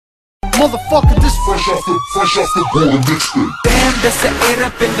Motherfucker, this fresh off the board mixtape. Damn, that's an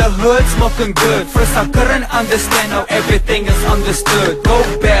Arab in the hood, smoking good. First I couldn't understand how everything is understood. Go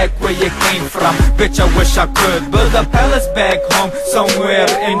back where you came from, bitch, I wish I could build a palace back home, somewhere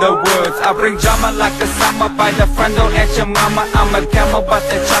in the woods. I bring drama like a summer, by the front door at your mama. I'm a camel, but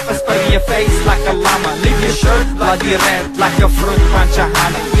the chopper spray your face like a llama. Leave your shirt bloody red, like a fruit punch of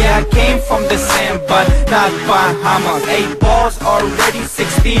honey. Yeah, I came from the sand, but not Bahamas. 8 balls already,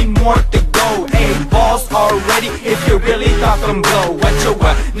 16 more to go. 8 balls already, if you really thought them blow. What your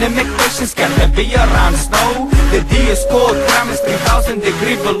limitations got to be around snow. The D is cold, crime is 3,000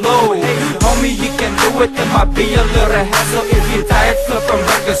 degrees below. Homie, you can do it, it might be a little hassle. If you're tired, flipping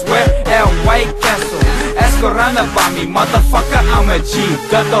burgers, where at White Castle. Ask around about me, motherfucker, I'm a G.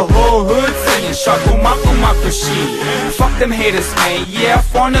 Got the whole hood saying shakumakumakushi. Fuck them haters, man, yeah,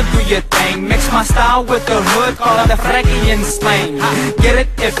 wanna do your thing. Mix my style with the hood, call it the Frackian slang. Get it?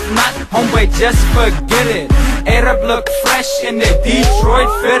 If not, homeboy, just forget it. Arab look fresh in the Detroit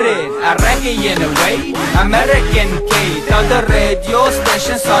fitted. Iraqi in a way, American K. Tell the radio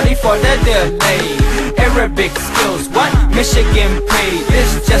station, sorry for the delay. Arabic skills, what? Michigan paid.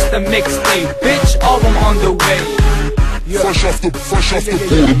 It's just a mixtape, bitch, album on the way. Fresh off the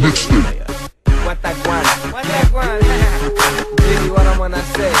board mixtape. What that one? Baby, what I wanna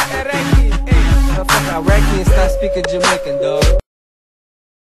say? Motherfucker, Iraqi and start speaking Jamaican, dog.